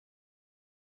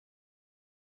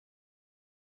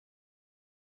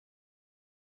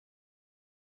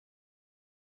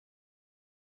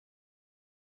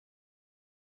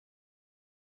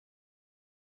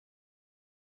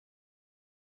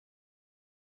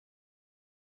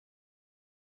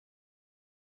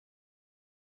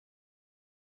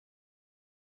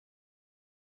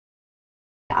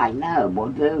I know, we'll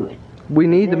do it. We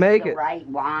need to make the it. Right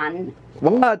one.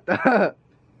 What? No.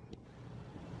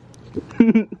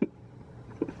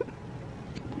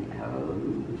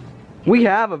 We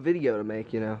have a video to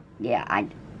make, you know. Yeah,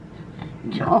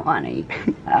 Johnny,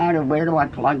 where do I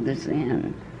plug this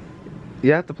in?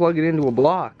 You have to plug it into a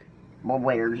block. Well,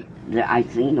 I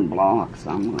seen a block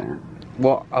somewhere.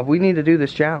 Well, we need to do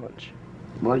this challenge.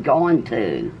 We're going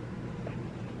to.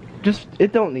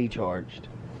 It don't need charged.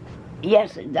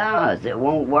 Yes, it does. It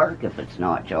won't work if it's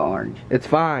not charged. It's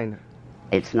fine.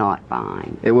 It's not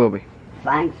fine. It will be.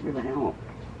 Thanks for the help.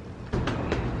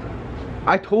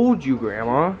 I told you,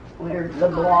 Grandma. Where's the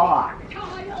block?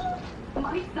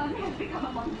 My son has become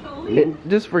a monster.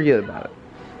 Just forget about it.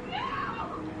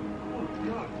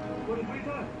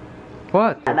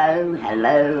 What? Hello,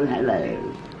 hello,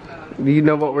 hello. Do you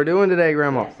know what we're doing today,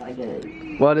 Grandma? Yes, I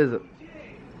do. What is it?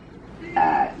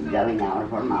 Going out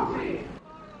of our mind.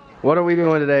 What are we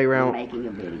doing today, We're Grandma? making a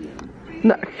video.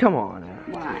 No, come on.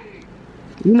 What?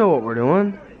 You know what we're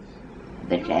doing.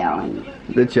 The challenge.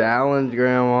 The challenge,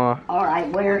 Grandma. All right,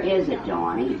 where is it,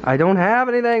 Johnny? I don't have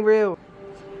anything real.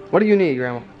 What do you need,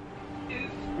 Grandma?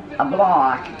 A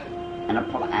block and a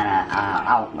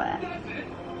outlet.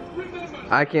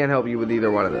 I can't help you with either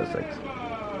one of those things.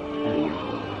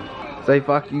 Say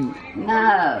fuck you.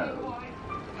 No.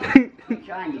 You're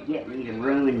trying to get me to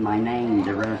ruin my name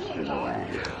the rest of the way.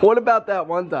 What about that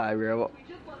one time, Grandma?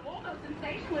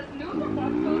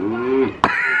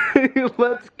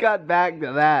 Let's cut back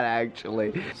to that,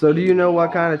 actually. So do you know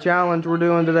what kind of challenge we're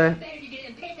doing today?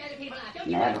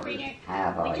 Never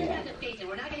have I yet.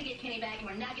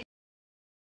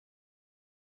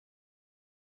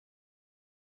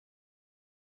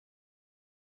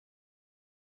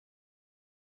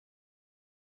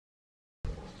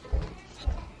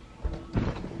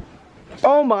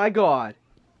 Oh my God.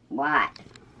 What?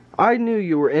 I knew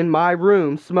you were in my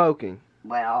room smoking.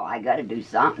 Well, I gotta do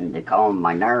something to calm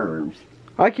my nerves.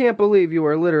 I can't believe you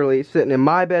are literally sitting in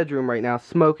my bedroom right now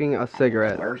smoking a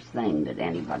cigarette. Worst thing that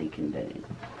anybody can do.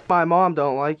 My mom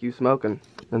don't like you smoking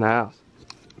in the house.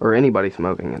 Or anybody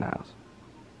smoking in the house.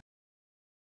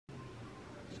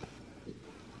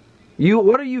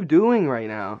 What are you doing right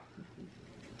now?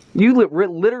 You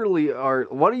literally are,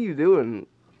 what are you doing?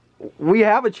 We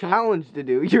have a challenge to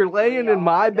do. You're laying in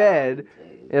my bed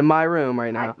in my room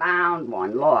right now. I found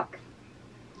one, look.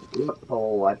 Look,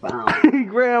 Paul, I found.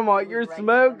 Grandma, you're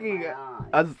smoking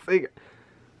a cigarette.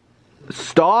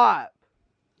 Stop.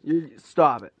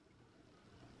 Stop it.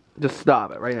 Just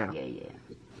stop it right now. Yeah.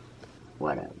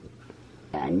 Whatever.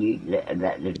 And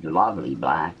that is lovely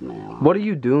blackmail. What are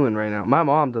you doing right now? My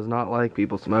mom does not like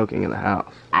people smoking in the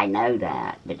house. I know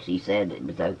that, but she said it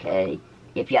was okay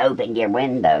if you opened your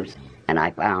windows. And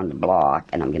I found a block,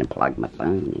 and I'm going to plug my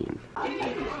phone in.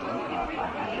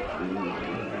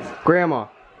 Grandma.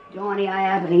 Johnny, I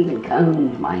haven't even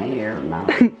combed my hair or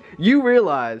nothing. You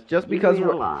realize just because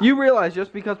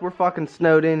we're fucking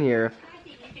snowed in here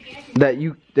that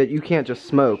you can't just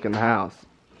smoke in the house.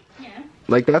 Yeah.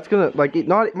 Like that's gonna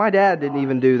my dad didn't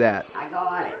even do that. I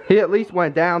got it. He at least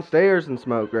went downstairs and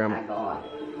smoked, Grandma. I got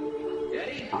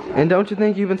it. And don't you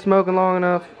think you've been smoking long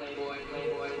enough?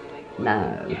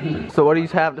 No. So what do you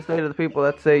have to say to the people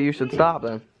that say you should stop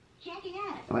then?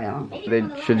 Well, They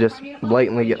should just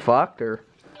blatantly get fucked, or?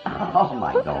 oh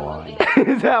my God.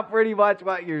 Is that pretty much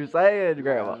what you're saying,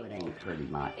 Grandma? It ain't pretty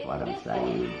much what I'm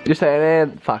saying. You're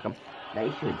saying, fuck them.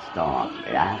 They should stop,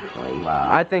 actually.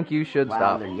 I think you should while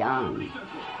stop. they're young.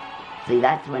 See,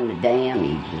 that's when the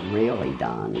damage is really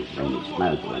done, is when you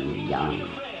smoke when you're young.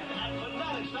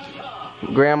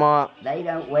 Grandma, They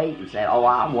don't wait and say, oh,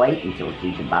 I'll wait until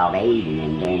she's about 80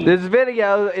 and then... this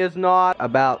video is not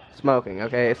about smoking,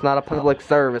 okay? It's not a public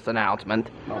service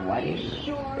announcement. Well, what is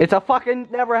it? It's a fucking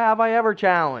never have I ever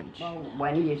challenge. Well,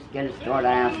 when are you going to start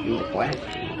asking the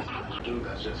questions?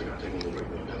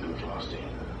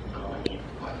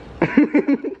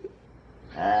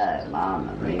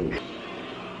 Mama, really.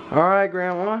 Alright,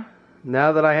 Grandma.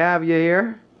 Now that I have you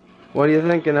here, what are you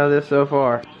thinking of this so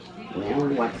far? Well,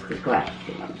 what's the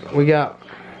question? We got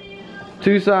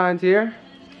 2 signs here.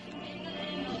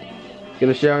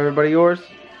 Gonna show everybody yours?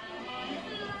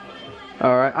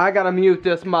 Alright, I gotta mute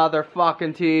this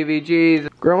motherfucking TV, Jesus.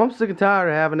 Grandma, I'm sick and tired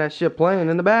of having that shit playing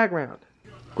in the background.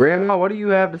 Grandma, what do you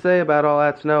have to say about all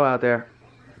that snow out there?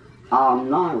 I'm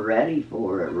not ready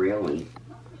for it, really.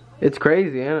 It's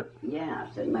crazy, isn't it?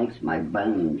 Yes, it makes my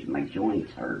bones, my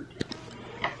joints hurt.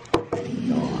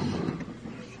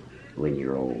 When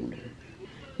you're old.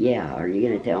 Yeah, are you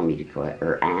going to tell me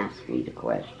or ask me the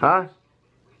question? Huh?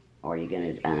 Or are you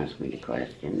going to ask me the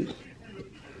questions?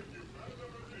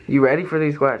 You ready for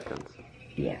these questions?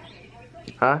 Yes.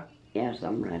 Huh? Yes,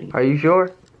 I'm ready. Are you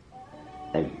sure?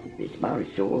 It's about as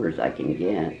sure as I can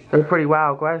get. They're pretty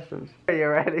wild questions. Are you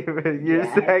ready? You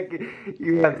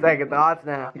have second thoughts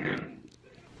now.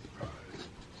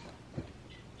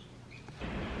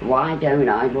 Why don't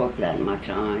I look that much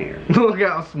higher? Look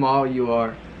how small you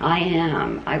are. I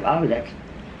am.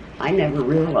 I never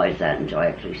realized that until I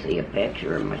actually see a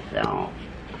picture of myself.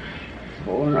 It's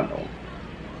horrible.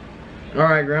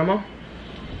 Alright, Grandma.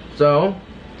 So,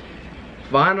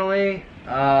 finally,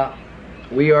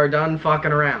 we are done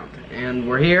fucking around. And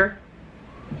we're here.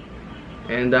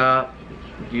 And,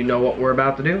 do you know what we're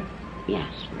about to do?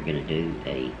 Yes, we're gonna do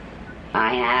a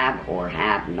I have or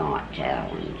have not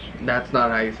challenge. That's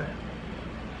not how you say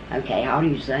it. Okay, how do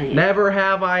you say it? Never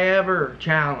have I ever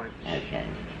challenge. Okay.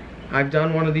 I've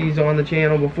done one of these on the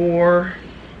channel before.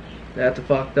 That's a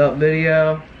fucked up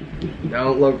video.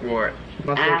 Don't look for it.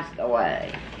 Ask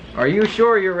away. Are you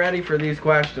sure you're ready for these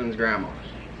questions, Grandma?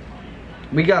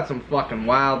 We got some fucking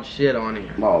wild shit on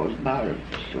here. Well, it's about as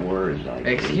sure as I can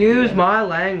Excuse get. my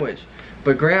language,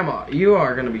 but Grandma, you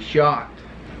are gonna be shocked.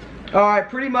 Alright,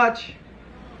 pretty much,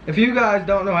 if you guys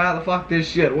don't know how the fuck this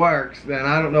shit works, then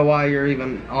I don't know why you're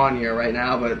even on here right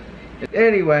now, but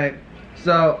anyway,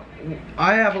 so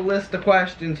I have a list of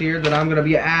questions here that I'm gonna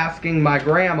be asking my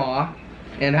grandma.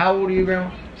 And how old are you,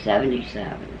 Grandma?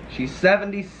 77. She's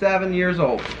 77 years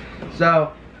old.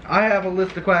 So, I have a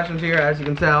list of questions here, as you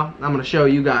can tell. I'm gonna show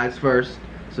you guys first,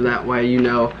 so that way you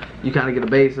know, you kind of get a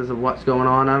basis of what's going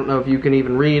on. I don't know if you can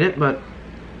even read it, but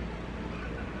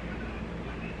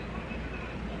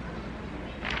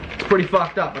it's pretty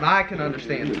fucked up, but I can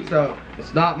understand it. So,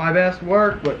 it's not my best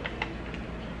work, but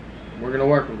we're gonna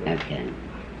work with it. Okay.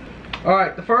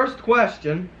 Alright, the first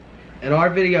question in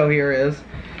our video here is,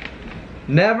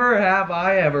 never have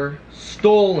I ever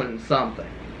stolen something.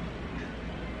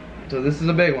 So this is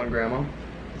a big one, Grandma.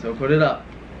 So put it up.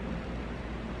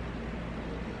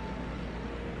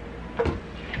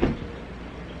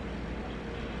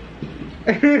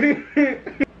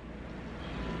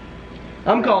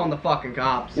 I'm calling the fucking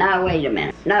cops. Now, wait a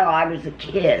minute. No, I was a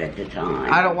kid at the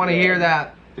time. I don't want to hear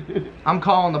that. I'm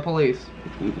calling the police.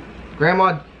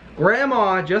 Grandma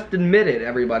just admitted,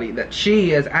 everybody, that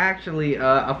she is actually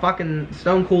a fucking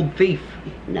stone cold thief.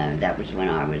 No, that was when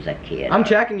I was a kid. I'm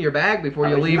checking your bag before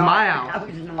you leave my house. I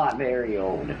was not very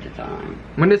old at the time.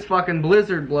 When this fucking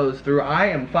blizzard blows through, I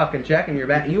am fucking checking your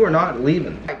bag. You are not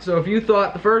leaving. So if you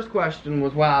thought the first question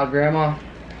was wild, Grandma,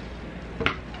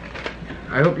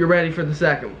 I hope you're ready for the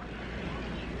second one.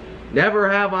 Never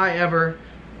have I ever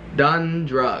done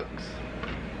drugs.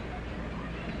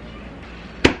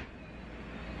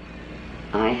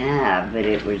 I have, but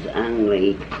it was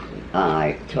only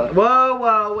I took.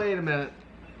 Whoa, wait a minute.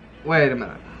 Wait a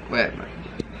minute.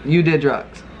 You did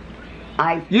drugs.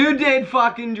 You did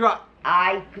fucking drugs.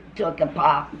 I took a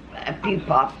few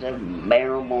puffs of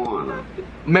marijuana.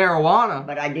 Marijuana?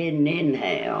 But I didn't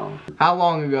inhale. How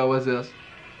long ago was this?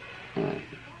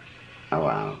 A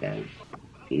while ago.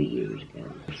 A few years ago.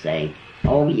 Say,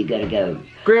 oh, you gotta go.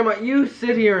 Grandma, you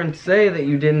sit here and say that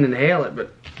you didn't inhale it,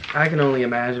 but I can only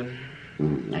imagine.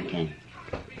 Okay.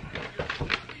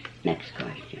 Next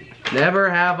question. Never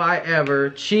have I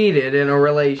ever cheated in a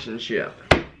relationship.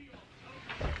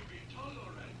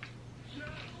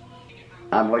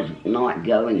 I was not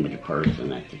going with the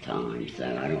person at the time,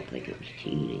 so I don't think it was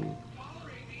cheating.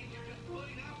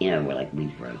 You know, like we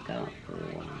broke up for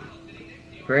a while.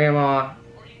 Grandma,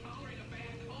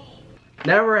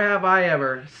 never have I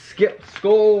ever skipped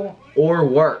school or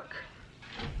work.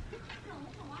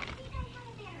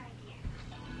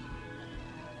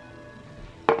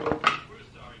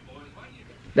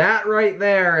 That right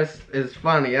there is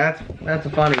funny. That's a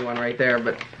funny one right there,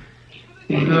 but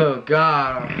oh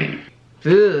God. Ugh,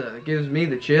 it gives me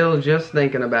the chills just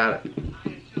thinking about it.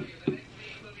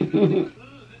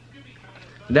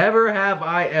 Never have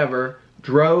I ever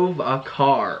drove a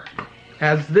car.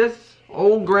 Has this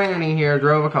old granny here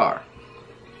drove a car?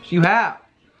 You have?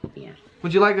 Yes.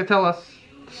 Would you like to tell us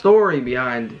the story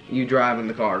behind you driving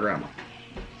the car, Grandma?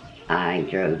 I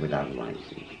drove without a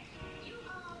license.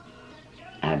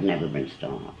 I've never been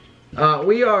stopped.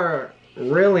 We are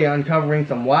really uncovering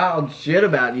some wild shit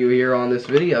about you here on this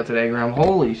video today, Graham.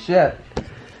 Holy shit.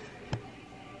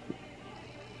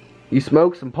 You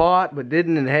smoked some pot but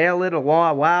didn't inhale it a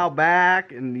while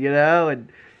back, and you know,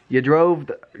 and you drove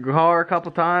the car a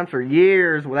couple times for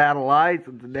years without a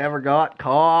license and never got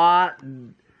caught.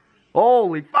 And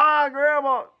holy fuck,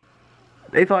 Grandma.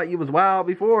 They thought you was wild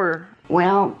before.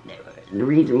 Well, the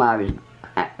reason why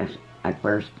I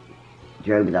first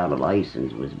drove without a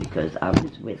license was because I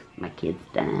was with my kid's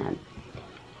dad,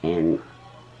 and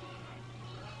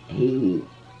he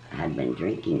had been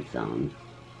drinking some,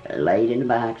 laid in the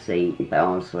back seat and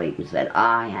fell asleep and said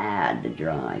I had to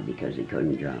drive because he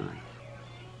couldn't drive.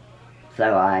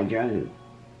 So I drove.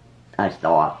 I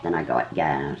stopped and I got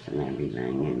gas and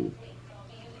everything, and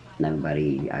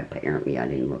nobody, apparently I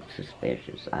didn't look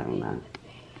suspicious. I don't know.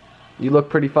 You look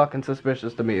pretty fucking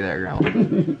suspicious to me there, girl.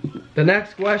 The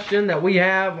next question that we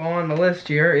have on the list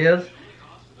here is,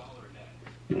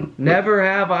 never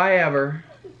have I ever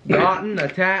gotten a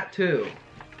tattoo.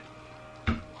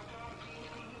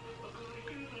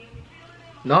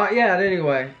 Not yet,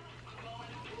 anyway.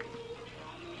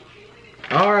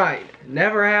 Alright,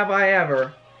 never have I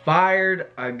ever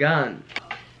fired a gun.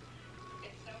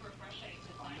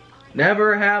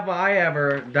 Never have I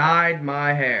ever dyed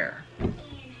my hair.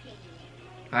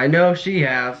 I know she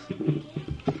has.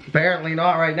 Apparently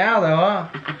not right now though, huh?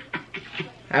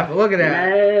 Have a look at that.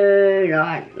 No,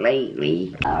 not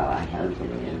lately. Oh, I hope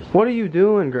it is. What are you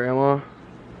doing, Grandma?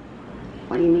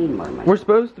 What do you mean, Mama? We're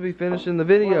supposed to be finishing the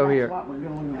video that's here. What we're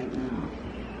doing right now.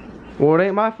 Well, it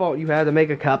ain't my fault you had to make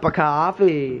a cup of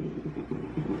coffee.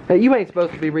 Hey, you ain't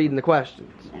supposed to be reading the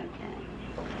questions.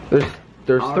 Okay.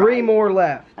 There's All three right. more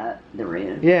left. There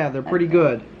is? Yeah, they're pretty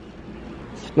good.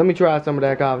 Let me try some of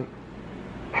that coffee.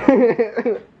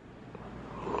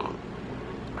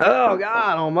 Oh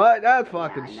God almighty, that's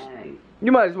fucking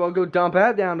you might as well go dump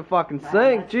that down the fucking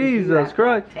sink. Jesus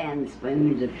Christ. 10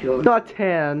 spoons of sugar. Not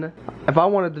 10. If I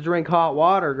wanted to drink hot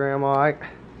water, Grandma, I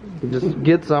could just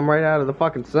get some right out of the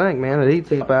fucking sink, man. It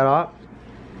heats up that hot.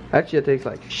 That shit tastes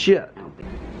like shit.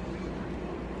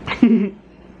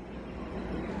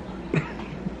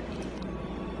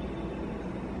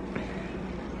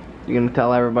 You're gonna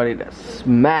tell everybody to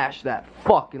smash that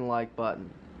fucking like button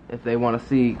if they want to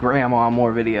see Grandma on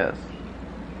more videos.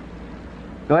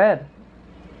 Go ahead.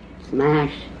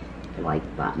 Smash the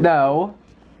like button. No.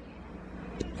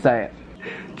 Say it.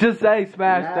 Just say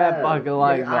smash No, that fucking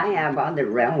like button. I have other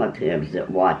relatives that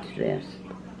watch this.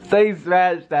 Say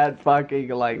smash that fucking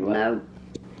like button. No.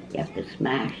 You have to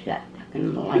smash that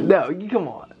fucking like. No, you come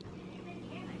on.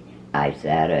 I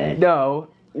said it. No.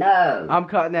 No. I'm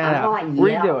cutting that out. I'm not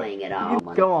Redo yelling it. at all.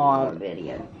 Go on.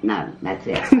 Video. No, that's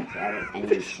it. I said it, and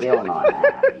you're still not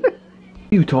happy.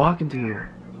 Who you talking to?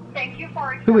 Thank you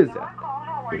for Who is that?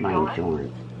 How are you My doing?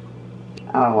 insurance.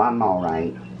 Oh, I'm all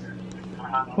right.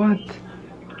 What?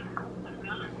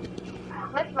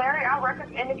 Miss Mary, our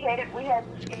records indicated we had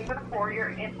even for your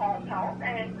in-home health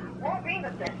and will be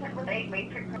the session with a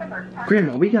matrix for the first time.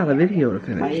 Grandma, we got a video to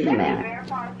finish. Wait a Can you minute.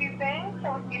 verify a few things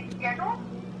so we get scheduled?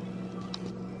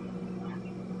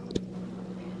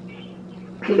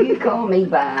 Can you call me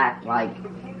back? Like, You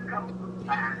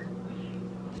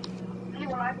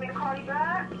would like me to call you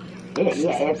back?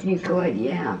 yeah, if you could,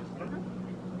 yeah.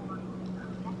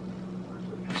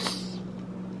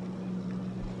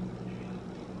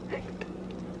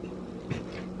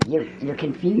 You're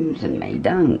confusing me,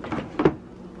 don't.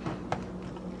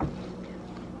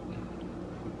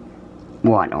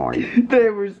 What are you? They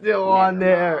were still on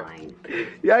there. Mind.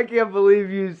 I can't believe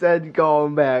you said call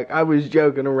him back. I was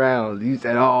joking around. You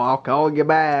said, oh, I'll call you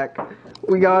back.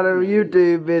 We got a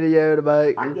YouTube video to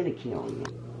make. I'm gonna kill you.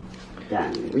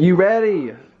 Done. You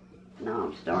ready? No,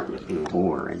 I'm starting to feel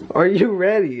boring. Are you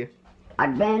ready?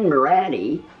 I've been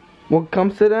ready. Well,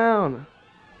 come sit down.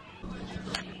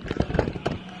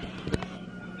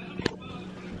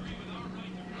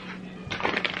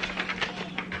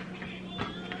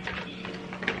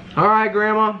 Alright,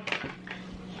 Grandma.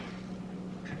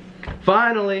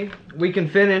 Finally, we can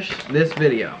finish this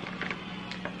video.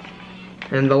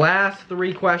 And the last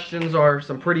 3 questions are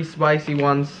some pretty spicy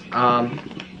ones.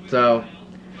 So,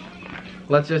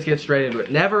 let's just get straight into it.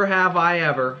 Never have I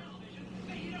ever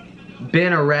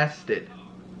been arrested.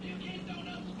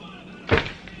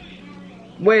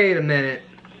 Wait a minute.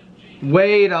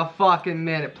 Wait a fucking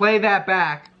minute. Play that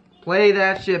back. Play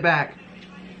that shit back.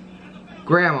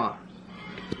 Grandma.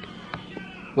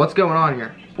 What's going on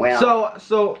here? Well,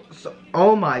 So,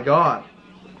 oh my God.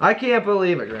 I can't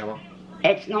believe it, Grandma.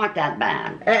 it's not that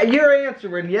bad. You're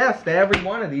answering yes to every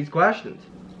one of these questions.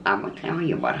 I will tell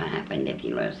you what happened if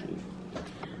you listen.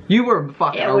 You were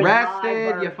fucking It was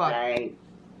arrested. my You fucking. birthday.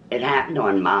 It happened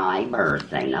on my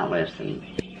birthday. Now listen.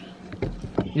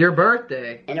 Your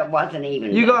birthday. And it wasn't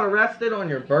even. You got arrested on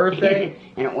your birthday.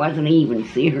 And it wasn't even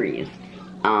serious.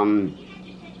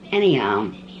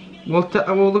 Anyhow, Well,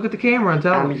 look at the camera and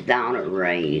tell I them. was down at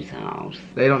Ray's house.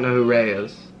 They don't know who Ray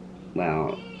is.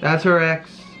 Well, That's her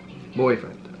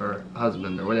ex-boyfriend or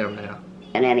husband or whatever now.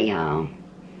 and anyhow,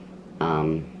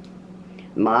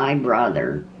 my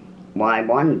brother Why,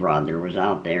 one brother was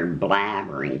out there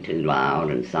blabbering too loud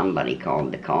and somebody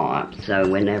called the cops. So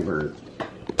whenever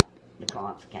the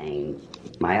cops came,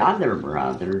 my other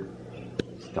brother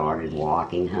started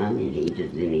walking home and he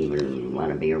just didn't even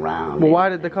want to be around. Well, why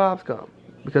did the cops come?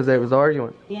 Because they was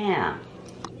arguing. Yeah.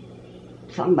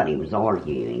 Somebody was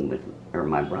arguing with, or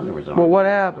my brother was arguing. Well, what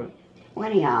happened? Well,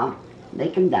 anyhow, they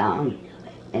come down,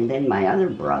 and then my other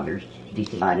brothers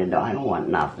decided, I don't want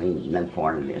nothing, no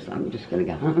part of this, I'm just going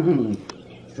to go home.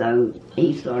 So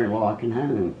he started walking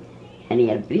home, and he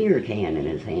had a beer can in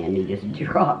his hand, he just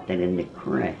dropped it in the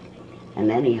creek.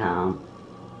 And anyhow,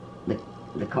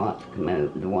 the cops come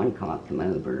over, the one cop come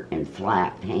over and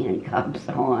slapped handcuffs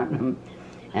on him,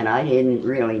 and I didn't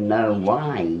really know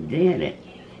why he did it.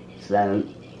 So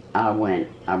I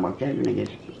walked over and I goes,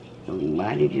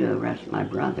 why did you arrest my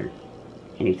brother?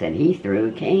 And he said, he threw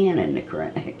a can in the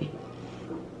creek.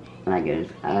 And I goes,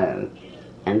 oh.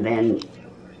 And then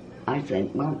I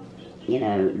said, well, you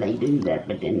know, they do that,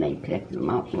 but then they pick them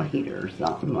up later or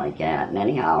something like that. And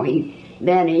anyhow,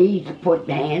 he put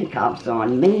the handcuffs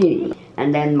on me.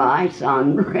 And then my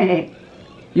son, Rick.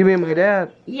 You mean my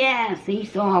dad? Yes, he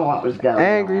saw what was going on.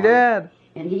 Angry dad.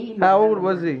 And he. How old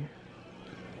was he?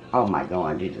 Oh my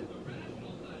God,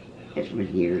 this was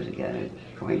years ago,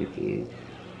 quite a few.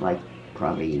 Like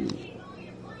probably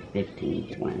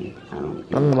 15, 20, I don't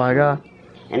know. Oh my God.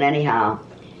 And anyhow,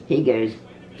 he goes,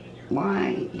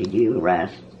 why did you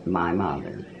arrest my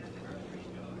mother?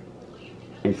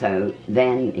 And so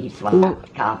then he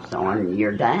slapped cops on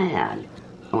your dad,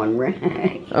 on Rick.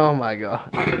 Oh my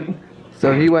God.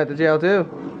 So he went to jail too?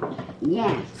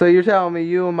 Yes. So you're telling me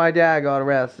you and my dad got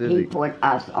arrested? He put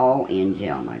us all in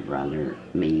jail, my brother,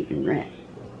 me, and Rick,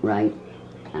 right?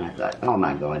 And I thought, oh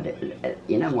my God,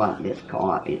 you know what? This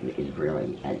cop is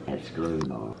really a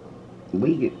screwball.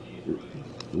 We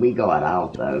got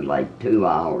out though like 2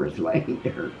 hours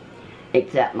later,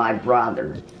 except my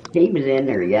brother. He was in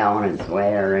there yelling and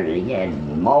swearing, and he had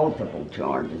multiple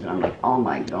charges. I'm like, oh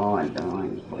my God,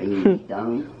 darling, please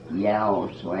don't yell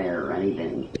or swear or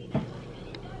anything.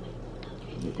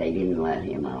 But they didn't let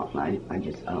him out. I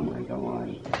just, oh my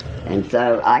God. And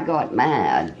so I got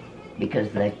mad because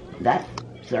that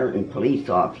certain police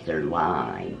officer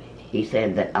lied. He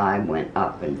said that I went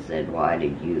up and said, why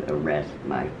did you arrest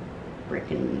my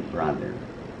frickin' brother,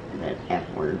 that F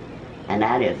word? And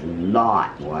that is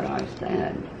not what I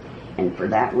said. And for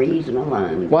that reason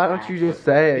alone... Why don't you just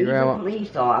say it, Grandma? He's a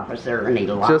police officer and he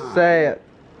lied. Just say it.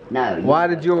 No. Why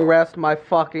did you arrest my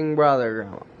fucking brother,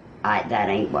 Grandma? That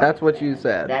ain't what... That's what you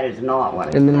said. That is not what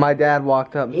I said. And then my dad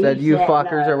walked up and said, you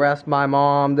fuckers no. Arrest my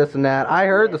mom, this and that. I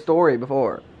heard the story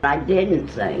before. I didn't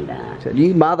say that. Said,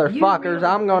 you motherfuckers,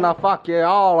 I'm gonna fuck you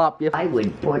all up. I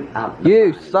would put up...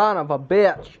 You son of a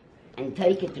bitch. And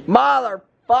take it to...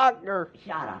 Motherfucker.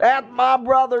 Shut up. That's my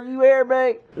brother, you hear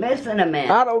me? Listen a minute.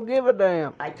 I don't give a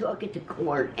damn. I took it to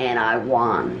court and I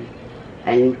won.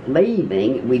 And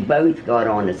leaving, we both got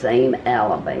on the same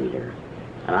elevator.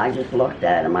 And I just looked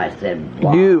at him, I said,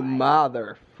 why? You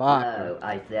motherfucker. No,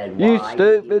 I said, why? You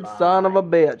stupid son of a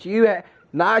bitch.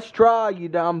 Nice try, you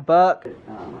dumb buck.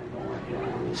 Oh my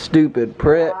God. Stupid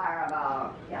prick.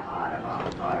 Horrible.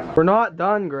 We're not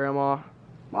done, Grandma.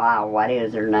 Wow, what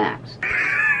is there next?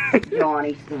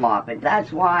 Johnny Slop it.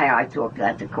 That's why I took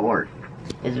that to court.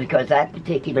 Is because that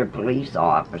particular police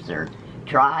officer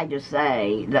tried to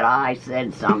say that I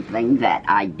said something that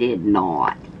I did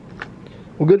not.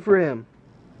 Well, good for him.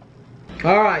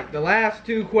 Alright, the last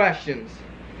two questions.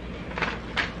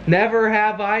 Never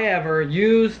have I ever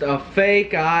used a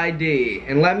fake ID.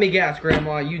 And let me guess,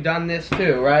 Grandma, you done this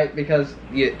too, right? Because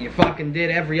you fucking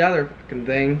did every other fucking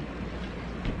thing.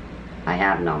 I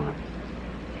have not.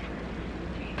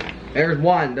 There's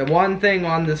the one thing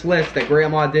on this list that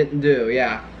Grandma didn't do,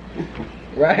 yeah.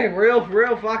 Right? Real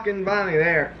fucking funny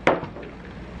there.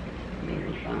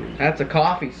 Very funny. That's a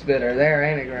coffee spitter there,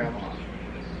 ain't it, Grandma?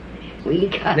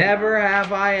 Never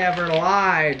have I ever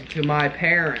lied to my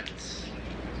parents.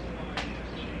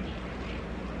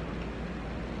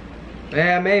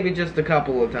 Yeah, maybe just a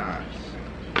couple of times.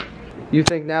 You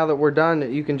think now that we're done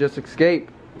that you can just escape?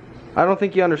 I don't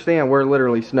think you understand, we're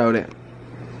literally snowed in.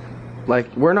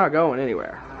 Like, we're not going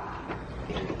anywhere.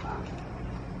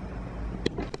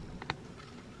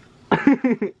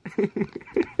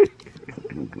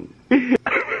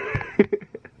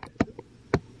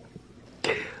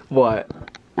 What?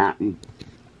 Nothing.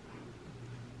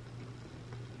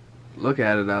 Look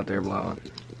at it out there blowing.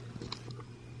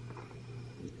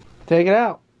 Take it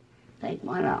out. Take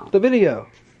what out? The video.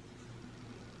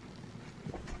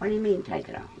 What do you mean take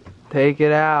it out? Take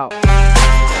it out.